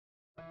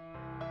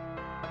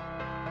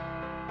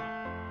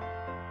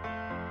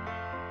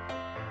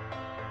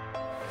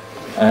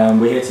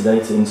We're here today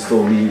to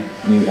install the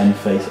new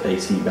Enphase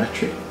AC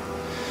battery.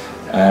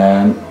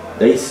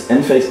 The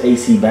Enphase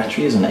AC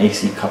battery is an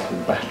AC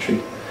coupled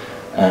battery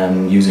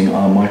using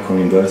our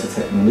microinverter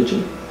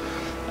technology.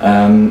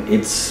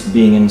 It's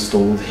being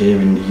installed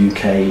here in the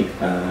UK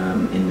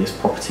in this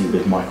property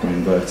with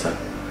microinverter,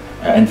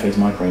 Enphase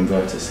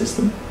microinverter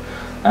system.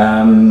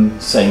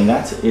 Saying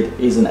that, it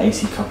is an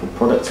AC coupled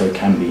product, so it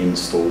can be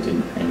installed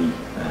in any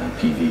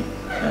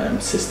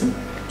PV system,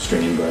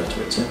 string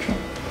inverter, etc.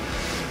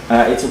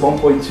 It's a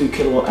 1.2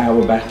 kilowatt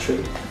hour battery.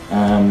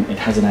 It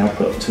has an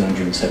output of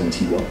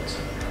 270 watts.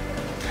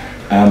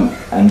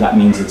 And that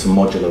means it's a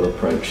modular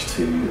approach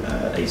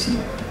to AC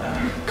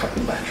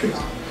coupled batteries.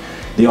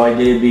 The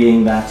idea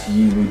being that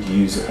you would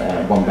use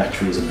one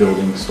battery as a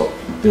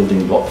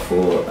building block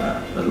for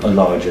a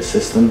larger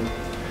system,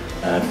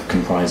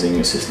 comprising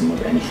a system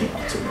of anything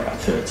up to about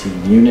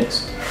 13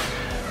 units.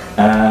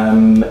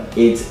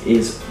 It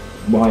is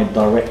wired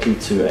directly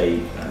to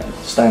a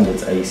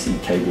standard AC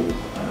cable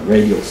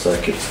radial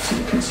circuit to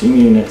the consumer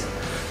unit,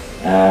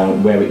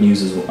 where it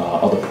uses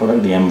our other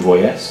product, the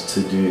Enphase,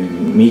 to do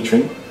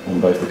metering on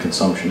both the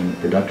consumption and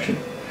production.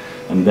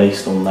 And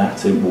based on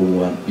that, it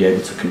will be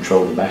able to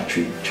control the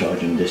battery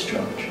charge and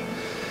discharge.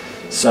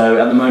 So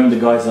at the moment, the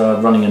guys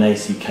are running an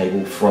AC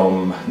cable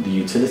from the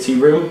utility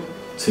room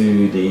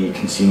to the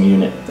consumer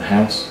unit at the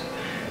house,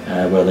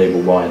 where they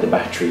will wire the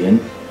battery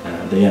in.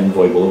 The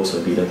Envoy will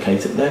also be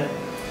located there.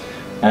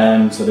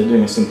 So they're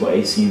doing a simple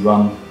AC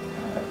run.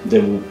 They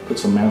will put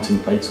some mounting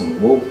plates on the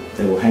wall.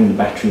 They will hang the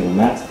battery on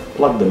that,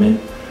 plug them in,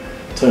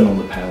 turn on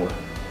the power,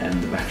 and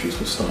the batteries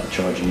will start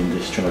charging and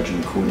discharging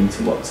according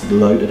to what the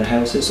load of the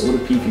house is or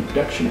the PV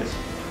production is.